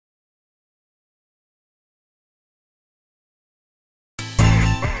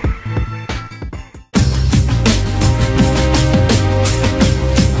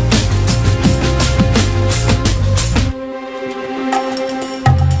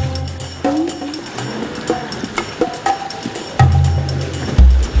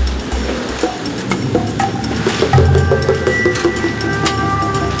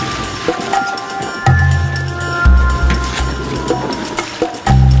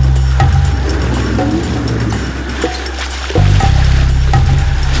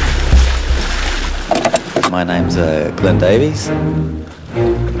my name's Glenn Davies.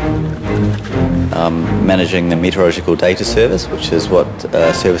 I'm managing the Meteorological Data Service, which is what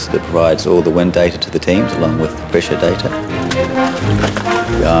service that provides all the wind data to the teams along with pressure data.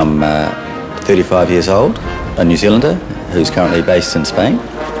 I'm 35 years old, a New Zealander who's currently based in Spain.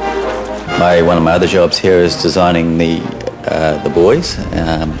 One of my other jobs here is designing the buoys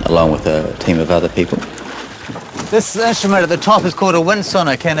along with a team of other people. This instrument at the top is called a wind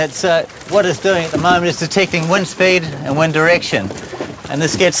sonic, and it's what it's doing at the moment is detecting wind speed and wind direction. And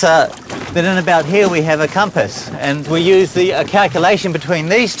this gets then in about here we have a compass, and we use a calculation between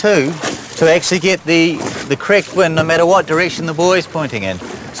these two to actually get the correct wind no matter what direction the buoy is pointing in.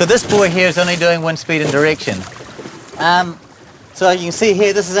 So this buoy here is only doing wind speed and direction. So you can see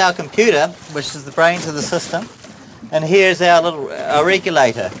here, this is our computer, which is the brains of the system, and here's our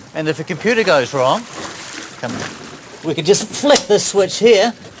regulator. And if a computer goes wrong, we could just flick this switch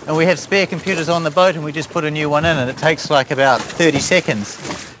here, and we have spare computers on the boat, and we just put a new one in, and it takes like about 30 seconds.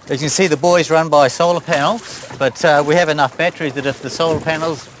 As you can see, the buoy's run by solar panels, but we have enough batteries that if the solar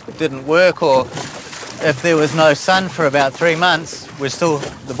panels didn't work, or if there was no sun for about 3 months,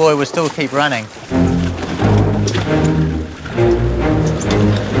 the buoy would still keep running.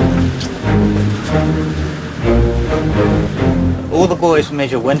 All the buoys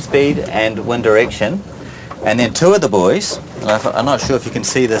measure wind speed and wind direction. And then two of the buoys, I'm not sure if you can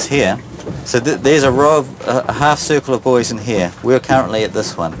see this here, so there's a row of a half circle of buoys in here. We're currently at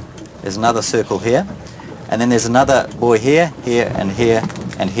this one. There's another circle here, and then there's another buoy here, here, and here,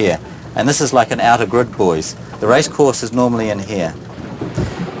 and here. And this is like an outer grid buoys. The race course is normally in here.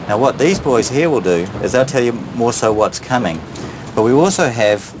 Now what these buoys here will do is they'll tell you more so what's coming. But we also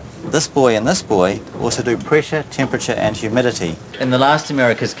have this buoy and this buoy also do pressure, temperature and humidity. In the last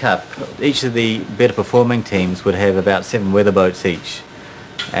America's Cup, each of the better performing teams would have about 7 weather boats each.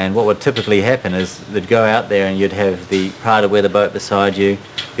 And what would typically happen is they'd go out there and you'd have the Prada weather boat beside you,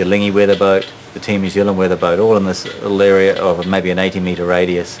 your Lingy weather boat, the Team New Zealand weather boat, all in this little area of maybe an 80-metre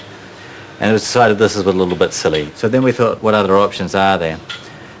radius. And it was decided this is a little bit silly. So then we thought, what other options are there?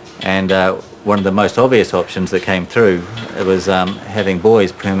 And one of the most obvious options that came through, it was having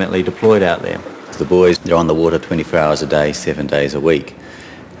buoys permanently deployed out there. The buoys, they're on the water 24 hours a day, 7 days a week.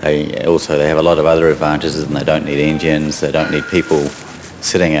 They have a lot of other advantages, and they don't need engines, they don't need people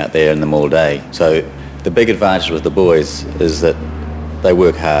sitting out there in them all day. So the big advantage with the buoys is that they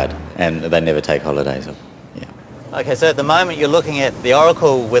work hard and they never take holidays off. Yeah. Okay, so at the moment you're looking at the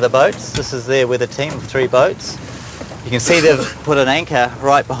Oracle weather boats. This is their weather team of 3 boats. You can see they've put an anchor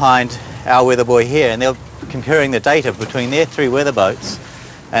right behind our weather buoy here, and they're comparing the data between their 3 weather boats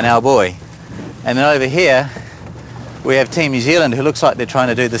and our buoy. And then over here we have Team New Zealand, who looks like they're trying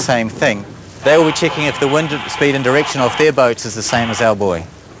to do the same thing. They will be checking if the wind speed and direction of their boats is the same as our buoy.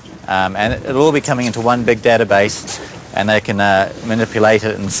 And it'll all be coming into one big database, and they can manipulate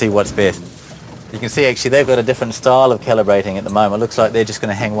it and see what's best. You can see actually they've got a different style of calibrating at the moment. It looks like they're just going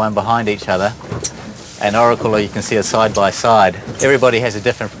to hang one behind each other. And Oracle, you can see, are side by side. Everybody has a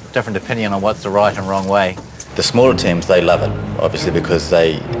different opinion on what's the right and wrong way. The smaller teams, they love it, obviously, because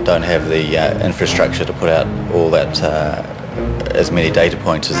they don't have the infrastructure to put out all that, as many data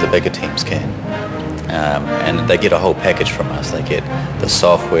points as the bigger teams can. And they get a whole package from us. They get the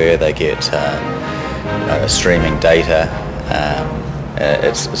software, they get streaming data.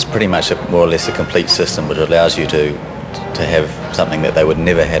 It's pretty much more or less a complete system, which allows you to have something that they would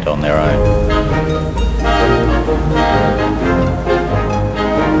never have on their own.